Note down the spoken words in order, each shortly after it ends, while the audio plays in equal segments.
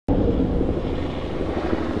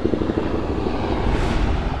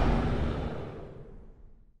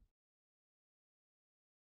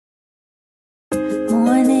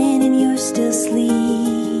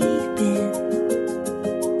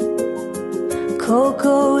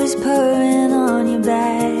Coco is purring on your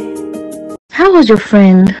back. How was your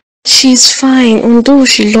friend? She's fine, although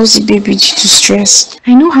she lost the baby due to stress.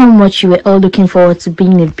 I know how much you were all looking forward to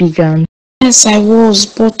being a big aunt. Yes, I was,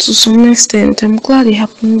 but to some extent, I'm glad it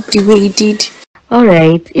happened the way it did.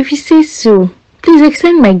 Alright, if you say so, please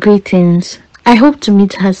extend my greetings. I hope to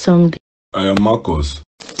meet her someday. I am Marcus.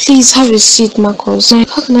 Please have a seat, Marcus.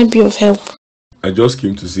 How can I be of help? I just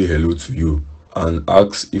came to say hello to you and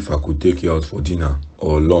ask if I could take you out for dinner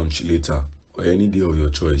or lunch later or any day of your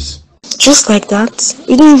choice. Just like that?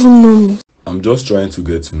 You don't even know me. I'm just trying to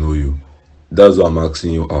get to know you. That's why I'm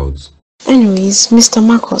asking you out. Anyways, Mr.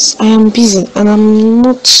 Marcus, I am busy and I'm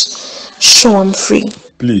not sure I'm free.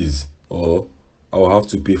 Please, or I'll have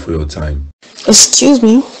to pay for your time. Excuse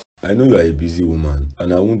me? I know you are a busy woman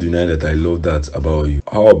and I won't deny that I love that about you.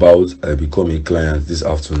 How about I become a client this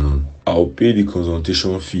afternoon? I'll pay the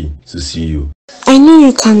consultation fee to see you. I know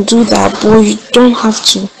you can do that, but you don't have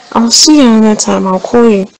to. I'll see you another time. I'll call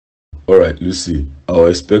you. Alright, Lucy, I'll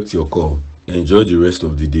expect your call. Enjoy the rest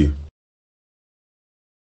of the day.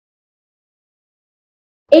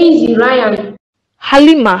 Easy, Ryan.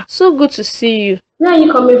 Halima, so good to see you. Where are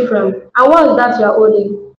you coming from? And what is that you are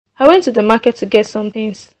holding? I went to the market to get some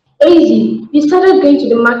things. Easy, you started going to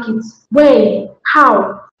the market. When?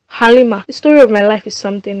 How? Halima, the story of my life is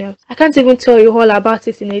something else. I can't even tell you all about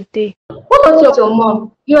it in a day. What about your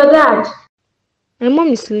mom? Your dad? My mom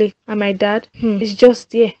is late and my dad, is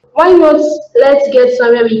just there. Why not let's get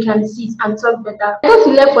somewhere we can sit and talk better? I thought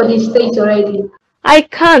you left for the States already. I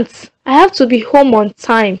can't. I have to be home on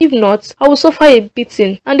time. If not, I will suffer a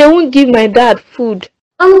beating and they won't give my dad food.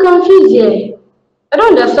 I'm confused here. I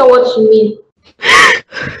don't understand what you mean.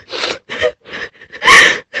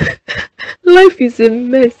 Life is a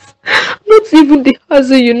mess. Not even the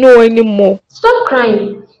hassle you know anymore. Stop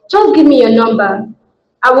crying. Just give me your number.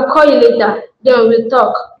 I will call you later. Then we'll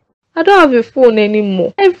talk. I don't have a phone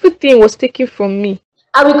anymore. Everything was taken from me.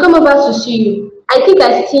 I will come over to see you. I think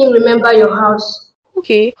I still remember your house.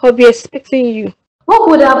 Okay, I'll be expecting you. What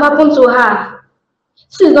would have happened to her?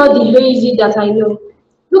 This is not the Hazy that I know.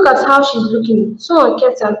 Look at how she's looking. So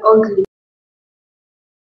unkempt and ugly.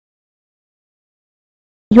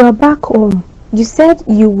 You are back home. You said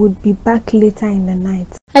you would be back later in the night.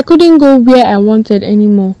 I couldn't go where I wanted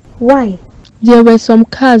anymore. Why? There were some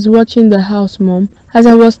cars watching the house, Mom. As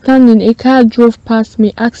I was standing, a car drove past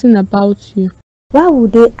me asking about you. Why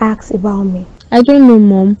would they ask about me? I don't know,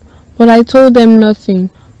 Mom, but I told them nothing.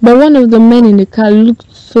 But one of the men in the car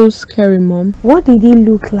looked so scary, Mom. What did he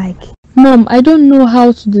look like? Mom, I don't know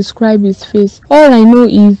how to describe his face. All I know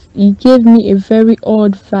is he gave me a very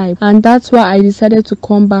odd vibe, and that's why I decided to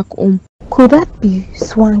come back home. Could that be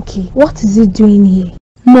Swanky? What is he doing here?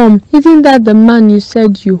 Mom, isn't that the man you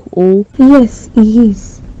said you owe? Yes, he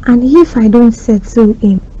is. And if I don't settle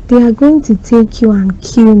him, they are going to take you and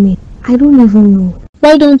kill me. I don't even know.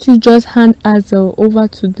 Why don't you just hand Azel over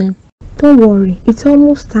to them? Don't worry, it's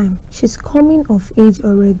almost time. She's coming of age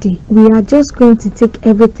already. We are just going to take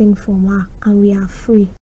everything from her and we are free.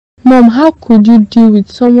 Mom, how could you deal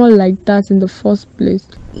with someone like that in the first place?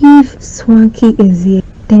 If Swanky is here,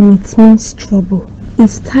 then it means trouble.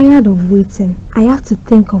 He's tired of waiting. I have to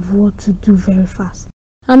think of what to do very fast.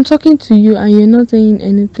 I'm talking to you and you're not saying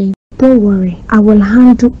anything. Don't worry, I will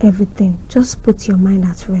handle everything. Just put your mind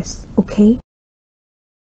at rest, okay?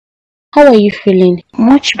 How are you feeling?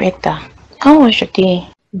 Much better. How was your day?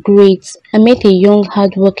 Great. I met a young,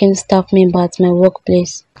 hardworking staff member at my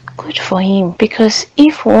workplace. Good for him, because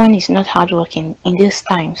if one is not hardworking in these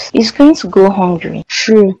times, he's going to go hungry.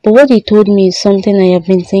 True, but what he told me is something I have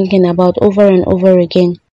been thinking about over and over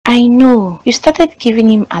again. I know. You started giving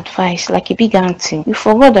him advice like a big auntie. You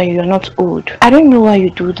forgot that you're not old. I don't know why you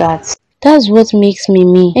do that. That's what makes me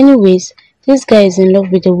me. Anyways, this guy is in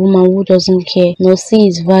love with a woman who doesn't care nor see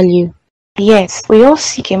his value. Yes, we all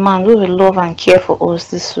seek a man who will love and care for us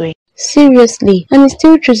this way. Seriously, and he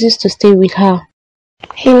still chooses to stay with her.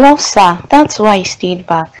 He loves her. That's why he stayed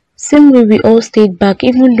back. Same way we all stayed back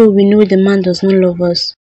even though we know the man does not love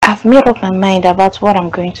us. I've made up my mind about what I'm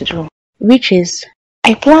going to do. Which is?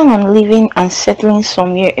 I plan on leaving and settling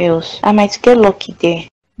somewhere else. I might get lucky there.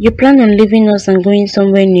 You plan on leaving us and going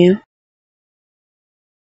somewhere new?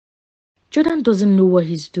 Jordan doesn't know what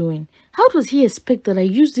he's doing. How does he expect that I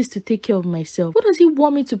use this to take care of myself? What does he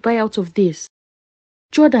want me to buy out of this?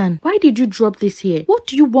 Jordan, why did you drop this here? What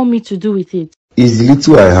do you want me to do with it? It's the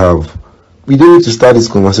little I have. We don't need to start this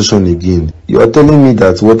conversation again. You are telling me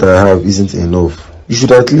that what I have isn't enough. You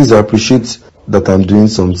should at least appreciate that I'm doing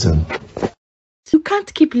something. You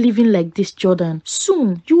can't keep living like this, Jordan.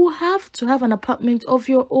 Soon, you will have to have an apartment of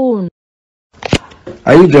your own.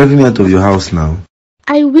 Are you driving me out of your house now?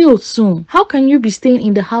 I will soon. How can you be staying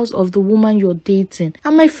in the house of the woman you're dating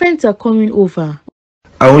and my friends are coming over?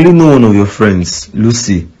 I only know one of your friends,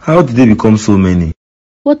 Lucy. How did they become so many?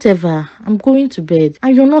 Whatever. I'm going to bed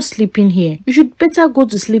and you're not sleeping here. You should better go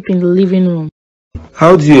to sleep in the living room.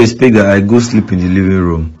 How do you expect that I go sleep in the living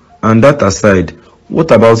room? And that aside, what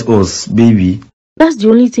about us, baby? That's the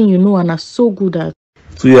only thing you know and are so good at.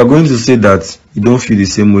 So you are going to say that you don't feel the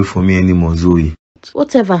same way for me anymore, Zoe?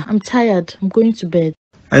 Whatever. I'm tired. I'm going to bed.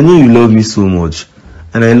 I know you love me so much,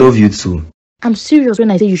 and I love you too. I'm serious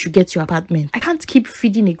when I say you should get your apartment. I can't keep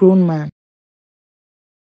feeding a grown man.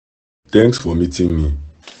 Thanks for meeting me.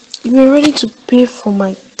 You were ready to pay for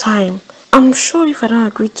my time. I'm sure if I don't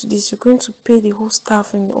agree to this, you're going to pay the whole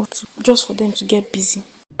staff in the auto just for them to get busy.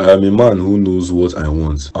 I am a man who knows what I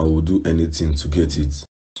want. I will do anything to get it.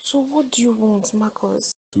 So what do you want,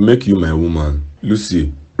 Marcus? To make you my woman.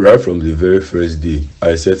 Lucy, right from the very first day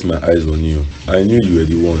I set my eyes on you, I knew you were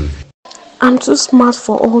the one. I'm too smart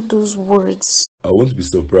for all those words. I won't be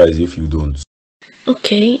surprised if you don't.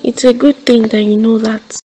 Okay, it's a good thing that you know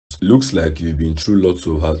that. Looks like you've been through lots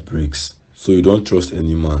of heartbreaks, so you don't trust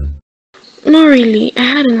any man. Not really. I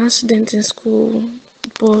had an accident in school,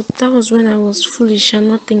 but that was when I was foolish and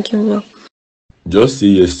not thinking well. Just say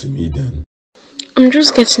yes to me then. I'm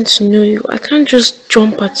just getting to know you. I can't just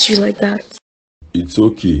jump at you like that. It's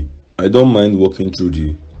okay. I don't mind walking through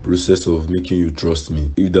the process of making you trust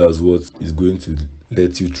me, if that's what is going to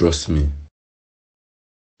let you trust me.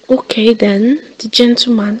 Okay then, the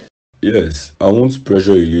gentleman. Yes, I won't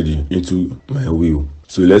pressure a lady into my will,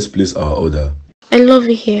 so let's place our order. I love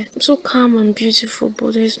it here. I'm so calm and beautiful,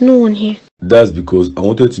 but there's no one here. That's because I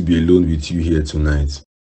wanted to be alone with you here tonight.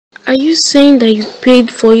 Are you saying that you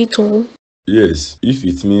paid for it all? Yes, if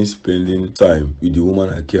it means spending time with the woman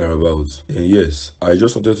I care about, then yes, I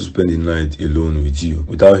just wanted to spend the night alone with you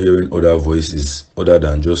without hearing other voices other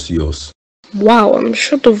than just yours. Wow, I'm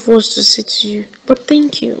short of words to say to you, but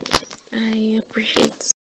thank you. I appreciate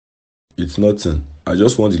it. It's nothing. I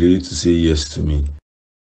just want the lady to say yes to me.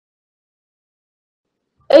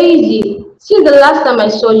 Easy. Since the last time I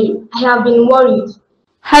saw you, I have been worried.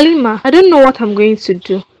 Halima, I don't know what I'm going to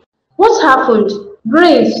do. What happened?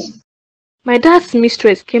 Grace. My dad's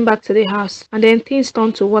mistress came back to the house and then things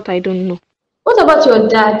turned to what I don't know. What about your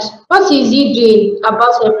dad? What is he doing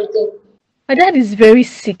about everything? My dad is very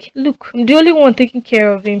sick. Look, I'm the only one taking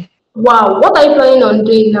care of him. Wow, what are you planning on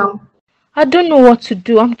doing now? I don't know what to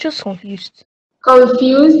do. I'm just confused.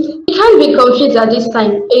 Confused? You can't be confused at this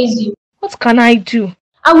time, Easy. What can I do?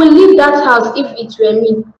 I will leave that house if it were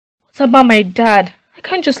me. What about my dad? I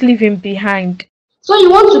can't just leave him behind. So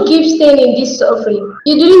you want to keep staying in this suffering?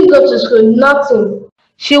 You didn't go to school, nothing.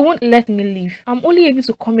 She won't let me leave. I'm only able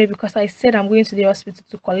to come here because I said I'm going to the hospital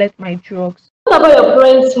to collect my drugs. What about your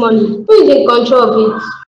parents' money? Who is in control of it?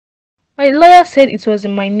 My lawyer said it was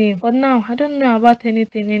in my name, but now I don't know about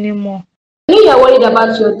anything anymore. I know you are worried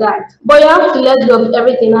about your dad, but you have to let go of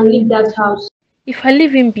everything and leave that house. If I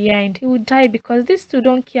leave him behind, he will die because these two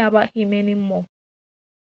don't care about him anymore.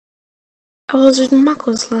 I was with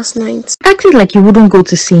Marcus last night. Acted like you wouldn't go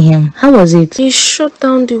to see him. How was it? He shut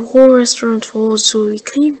down the whole restaurant for us, Zoe.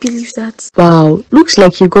 Can you believe that? Wow, looks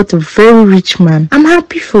like you got a very rich man. I'm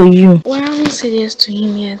happy for you. Well, I haven't said yes to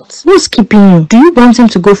him yet. Who's keeping you? Do you want him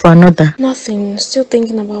to go for another? Nothing. Still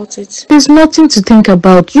thinking about it. There's nothing to think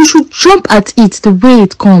about. You should jump at it the way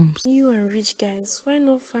it comes. You and rich guys, why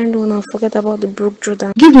not find one and forget about the broke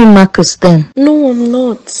Jordan? Give me Marcus then. No, I'm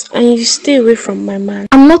not. And you stay away from my man.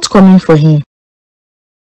 I'm not coming for him.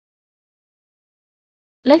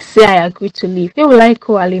 Let's say I agree to leave. Where will I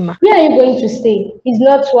go, Halima? Where are you going to stay? It's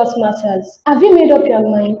not what matters. Have you made up your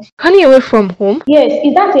mind? Running away from home? Yes,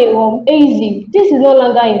 is that a home? Easy. This is no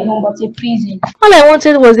longer a home but a prison. All I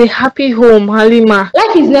wanted was a happy home, Halima.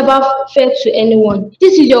 Life is never fair to anyone.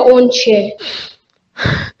 This is your own chair.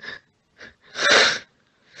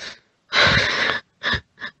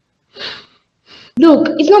 Look,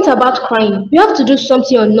 it's not about crying. You have to do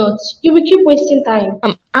something or not. You will keep wasting time.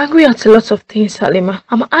 I'm angry at a lot of things, Halima.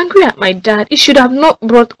 I'm angry at my dad. He should have not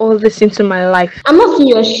brought all this into my life. I'm not in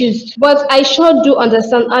your shoes, but I sure do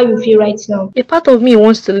understand how you feel right now. A part of me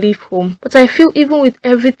wants to leave home, but I feel even with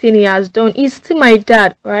everything he has done, he's still my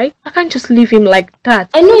dad, right? I can't just leave him like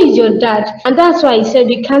that. I know he's your dad, and that's why I said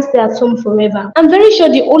you can't stay at home forever. I'm very sure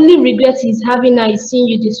the only regret he's having now is seeing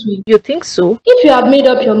you this way. You think so? If you have made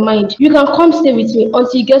up your mind, you can come stay with me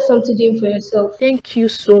until you get something doing for yourself. Thank you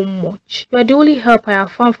so much. You are the only help I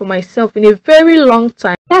have found for myself in a very long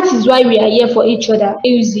time. That is why we are here for each other,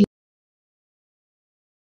 Easy.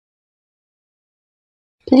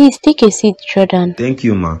 Please take a seat, Jordan. Thank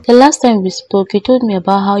you, ma. The last time we spoke, you told me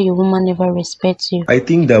about how your woman never respects you. I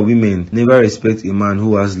think that women never respect a man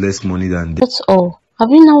who has less money than them. That's all. Have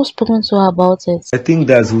you now spoken to her about it? I think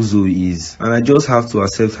that's who Zoe is, and I just have to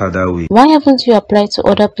accept her that way. Why haven't you applied to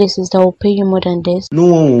other places that will pay you more than this? No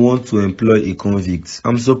one will want to employ a convict.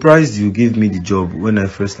 I'm surprised you gave me the job when I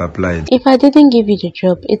first applied. If I didn't give you the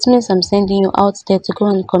job, it means I'm sending you out there to go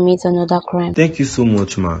and commit another crime. Thank you so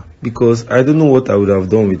much, ma, because I don't know what I would have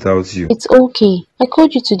done without you. It's okay. I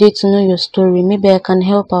called you today to know your story. Maybe I can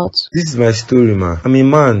help out. This is my story, ma. I'm a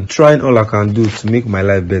man trying all I can do to make my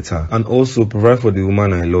life better and also provide for the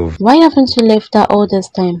woman I love. Why haven't you left her all this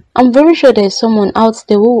time? I'm very sure there is someone out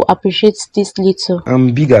there who appreciates this little.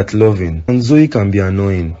 I'm big at loving, and Zoe can be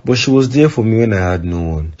annoying, but she was there for me when I had no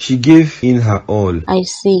one. She gave in her all. I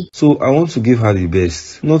see. So I want to give her the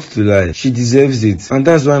best. Not to lie, she deserves it, and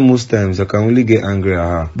that's why most times I can only get angry at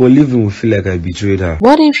her, but leaving will feel like I betrayed her.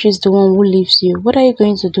 What if she's the one who leaves you? What are you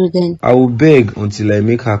going to do then? I will beg until I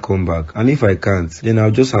make her come back, and if I can't, then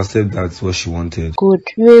I'll just accept that's what she wanted. Good.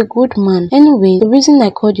 You're a good man. Anyway, the reason I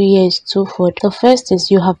called you here is twofold. The first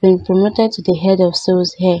is you have been promoted to the head of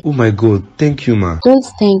sales here. Oh my god, thank you, ma. Don't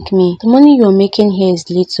thank me. The money you're making here is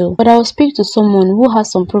little, but I'll speak to someone who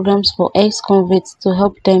has some programs for ex-convicts to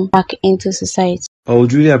help them back into society. I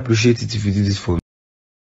would really appreciate it if you did this for me.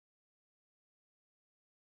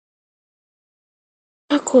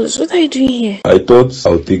 Marcus, what are you doing here? I thought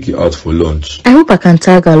I'll take you out for lunch. I hope I can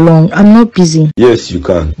tag along. I'm not busy. Yes, you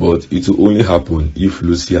can, but it will only happen if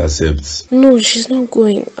Lucy accepts. No, she's not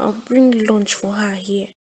going. I'll bring lunch for her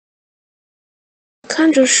here. You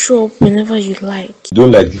can't just show up whenever you like.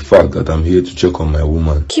 Don't like the fact that I'm here to check on my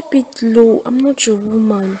woman. Keep it low. I'm not your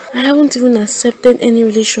woman. I haven't even accepted any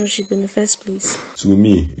relationship in the first place. To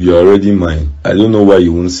me, you're already mine. I don't know why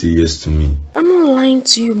you won't say yes to me. I'm not lying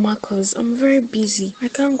to you, Marcus. I'm very busy. I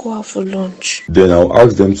can't go out for lunch. Then I'll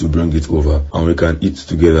ask them to bring it over and we can eat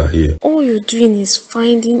together here. All you're doing is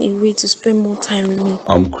finding a way to spend more time with me.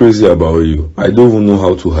 I'm crazy about you. I don't even know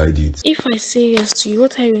how to hide it. If I say yes to you,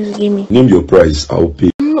 what are you going to give me? Name your price, I'll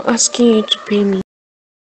pay. I'm not asking you to pay me.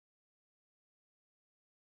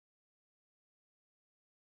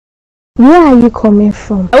 Where are you coming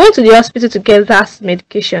from? I went to the hospital to get that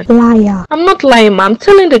medication. Liar. I'm not lying, ma. I'm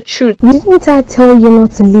telling the truth. Didn't I tell you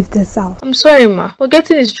not to leave this house? I'm sorry, ma. But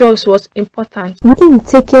getting his drugs was important. Him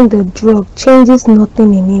taking the drug changes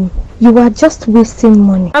nothing in him. You are just wasting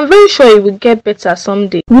money. I'm very sure he will get better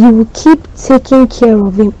someday. You will keep taking care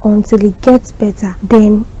of him until he gets better.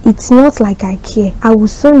 Then it's not like I care. I will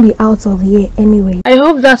soon be out of here anyway. I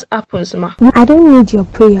hope that happens, ma. I don't need your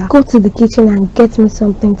prayer. Go to the kitchen and get me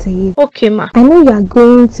something to eat. Okay, ma. I know you are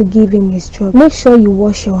going to give him his drug. Make sure you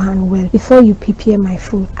wash your hand well before you prepare my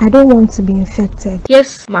food. I don't want to be infected.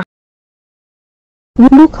 Yes, ma.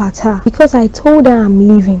 Look at her. Because I told her I'm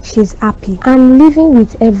leaving, she's happy. I'm leaving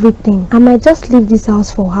with everything. I might just leave this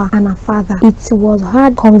house for her and her father. It was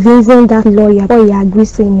hard convincing that lawyer before he agreed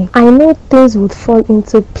to me. I know things would fall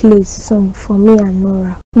into place soon for me and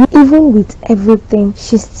Nora. Even with everything,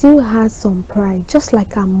 she still has some pride, just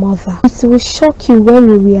like her mother. It will shock you when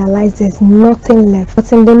you realize there's nothing left.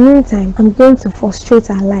 But in the meantime, I'm going to frustrate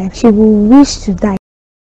her life. She will wish to die.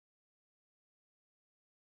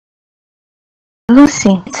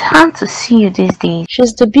 Lucy, it's hard to see you these days.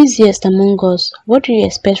 She's the busiest among us. What do you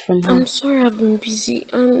expect from her? I'm sorry I've been busy,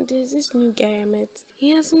 and there's this new guy I met. He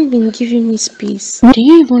hasn't been giving me space. Do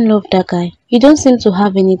you even love that guy? You don't seem to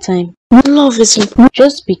have any time. Love is important.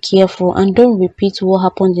 Just be careful and don't repeat what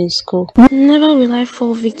happened in school. Never will I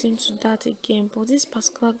fall victim to that again, but this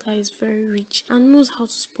particular guy is very rich and knows how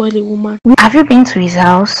to spoil a woman. Have you been to his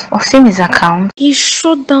house or seen his account? He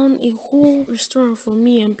shut down a whole restaurant for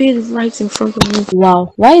me and paid right in front of me.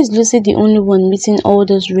 Wow, why is Lucy the only one meeting all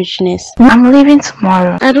those richness? I'm leaving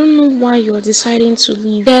tomorrow. I don't know why you are deciding to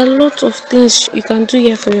leave. There are a lot of things you can do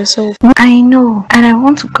here for yourself. I know, and I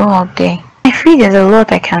want to go out there. I feel there's a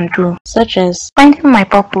lot I can do, such as finding my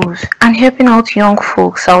purpose and helping out young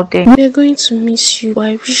folks out there. We are going to miss you, but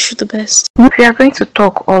I wish you the best. We are going to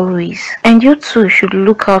talk always, and you two should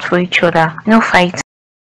look out for each other, no fighting.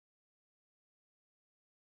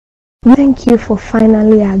 Thank you for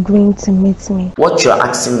finally agreeing to meet me. What you're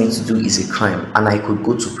asking me to do is a crime, and I could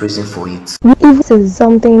go to prison for it. If there's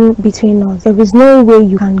something between us, there is no way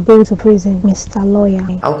you can go to prison, Mr. Lawyer.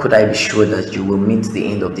 How could I be sure that you will meet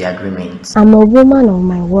the end of the agreement? I'm a woman of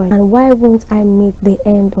my word, and why won't I meet the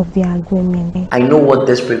end of the agreement? I know what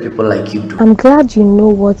desperate people like you do. I'm glad you know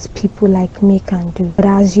what people like me can do, but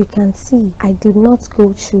as you can see, I did not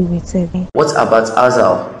go through with it. What about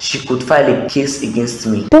Azal? She could file a case against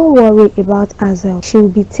me. Don't worry. worry about Azel. She will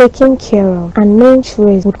be taken care of, and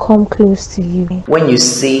Menchres would come close to you. When you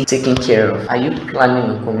say taken care of, are you planning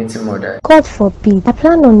on committing murder? God forbid. I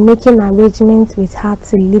plan on making arrangements with her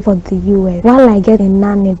to live at the US while I get a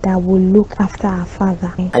nanny that will look after her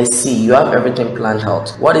father. I see, you have everything planned out.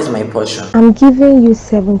 What is my portion? I'm giving you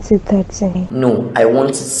 70-30. No, I want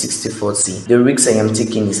it 60-40. The risk I am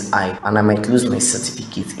taking is high, and I might lose my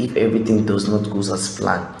certificate if everything does not go as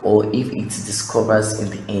planned, or if it discovers in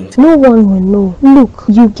the end. No one will know. Look,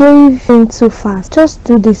 you gave in too fast. Just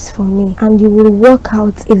do this for me, and you will work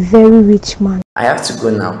out a very rich man. I have to go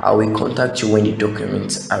now. I will contact you when the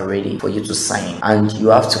documents are ready for you to sign, and you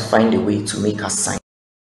have to find a way to make her sign.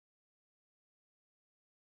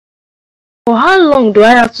 For how long do I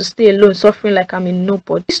have to stay alone suffering like I'm a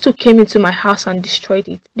nobody? These two came into my house and destroyed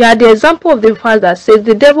it. They are the example of the verse that says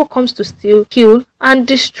the devil comes to steal, kill, and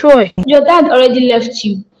destroy. Your dad already left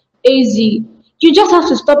you. AZ, you just have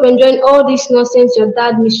to stop enjoying all this nonsense your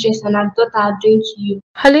dad, mistress, and her daughter are doing to you.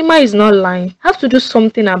 Halima is not lying. I have to do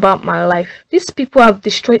something about my life. These people have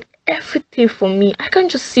destroyed everything for me. I can't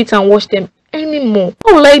just sit and watch them anymore.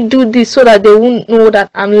 How will I do this so that they won't know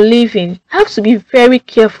that I'm leaving? I have to be very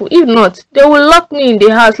careful. If not, they will lock me in the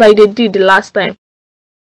house like they did the last time.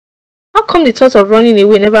 How come the thought of running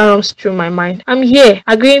away never runs through my mind? I'm here,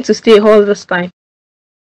 agreeing to stay all this time.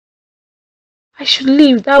 I should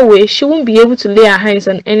leave. That way she won't be able to lay her hands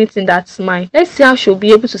on anything that's mine. Let's see how she'll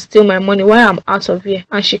be able to steal my money while I'm out of here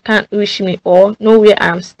and she can't reach me or know where I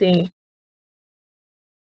am staying.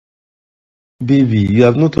 Baby, you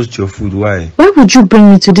have not touched your food. Why? Why would you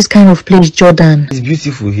bring me to this kind of place, Jordan? It's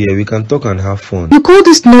beautiful here. We can talk and have fun. You call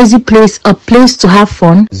this noisy place a place to have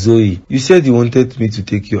fun? Zoe, you said you wanted me to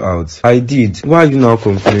take you out. I did. Why are you now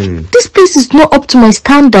complaining? This place is not up to my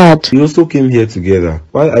standard. We also came here together.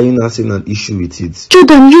 Why are you now seeing an issue with it?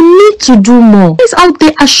 Jordan, you need to do more. Guys out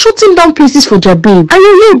there are shutting down places for their babe. And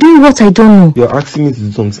you're here doing what I don't know. You're asking me to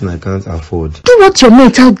do something I can't afford. Do what your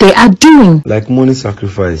mates out there are doing. Like money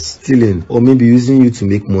sacrifice, stealing, or maybe using you to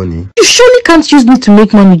make money. You surely can't use me to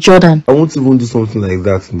make money, Jordan. I won't even do something like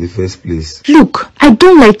that in the first place. Look, I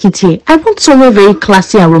don't like it here. I want somewhere very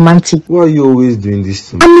classy and romantic. Why are you always doing this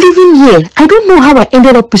to me? I'm living here. I don't know how I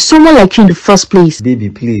ended up with someone like you in the first place. Baby,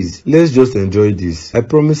 please, let's just enjoy this. I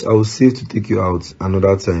promise I will save to take you out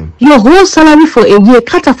another time. Your whole salary for a year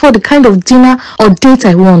can't afford the kind of dinner or date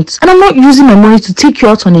I want. And I'm not using my money to take you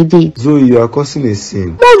out on a date. Zoe, you are causing a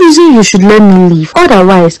sin. More reason you should let me leave.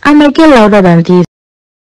 Otherwise, I might get louder than this.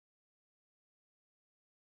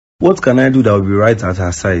 What can I do that will be right at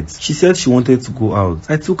her side? She said she wanted to go out.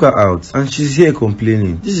 I took her out and she's here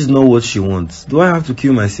complaining. This is not what she wants. Do I have to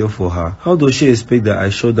kill myself for her? How does she expect that I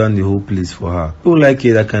shut down the whole place for her? Who will I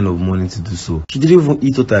get that kind of money to do so? She didn't even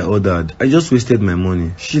eat what I ordered. I just wasted my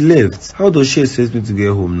money. She left. How does she expect me to get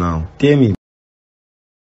home now? Tell me.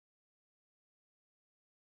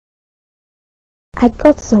 I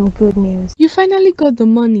got some good news. You finally got the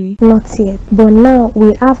money? Not yet, but now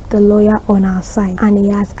we have the lawyer on our side and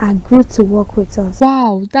he has agreed to work with us.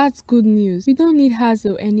 Wow, that's good news. We don't need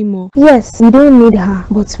Hazel anymore. Yes, we don't need her,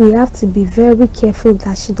 but we have to be very careful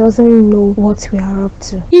that she doesn't know what we are up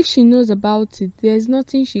to. If she knows about it, there's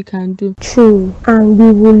nothing she can do. True, and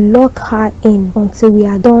we will lock her in until we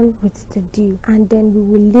are done with the deal, and then we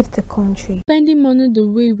will leave the country. Spending money the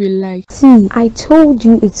way we like. See, I told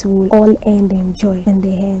you it will all end in joy in the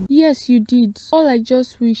end. Yes, you did. All I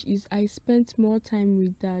just wish is I spent more time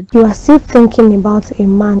with Dad. You are still thinking about a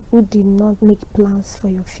man who did not make plans for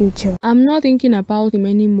your future. I'm not thinking about him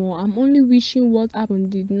anymore. I'm only wishing what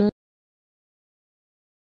happened did not.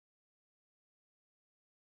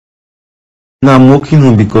 Now I'm walking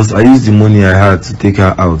home because I used the money I had to take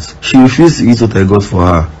her out. She refused to eat what I got for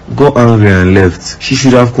her, got angry and left. She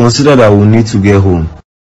should have considered I would need to get home.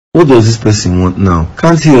 What does this person want now?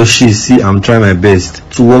 Can't he or she see I'm trying my best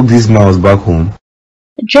to walk these miles back home?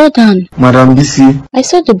 Jordan. Madam BC. I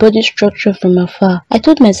saw the body structure from afar. I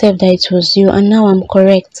told myself that it was you and now I'm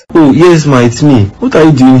correct. Oh yes ma, it's me. What are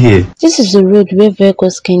you doing here? This is the road where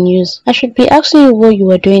vehicles can use. I should be asking you what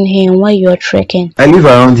you are doing here and why you are trekking. I live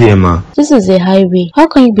around here ma. This is a highway. How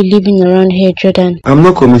can you be living around here, Jordan? I'm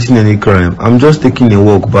not committing any crime. I'm just taking a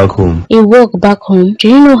walk back home. A walk back home? Do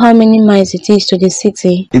you know how many miles it is to the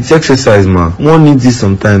city? It's exercise ma. One needs it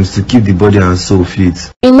sometimes to keep the body and soul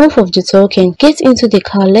fit. Enough of the talking. Get into the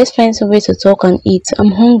car. Let's find somewhere to talk and eat.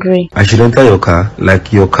 I'm hungry. I should enter your car?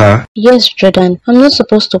 Like your car? Yes, Jordan. I'm not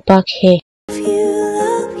supposed to park here.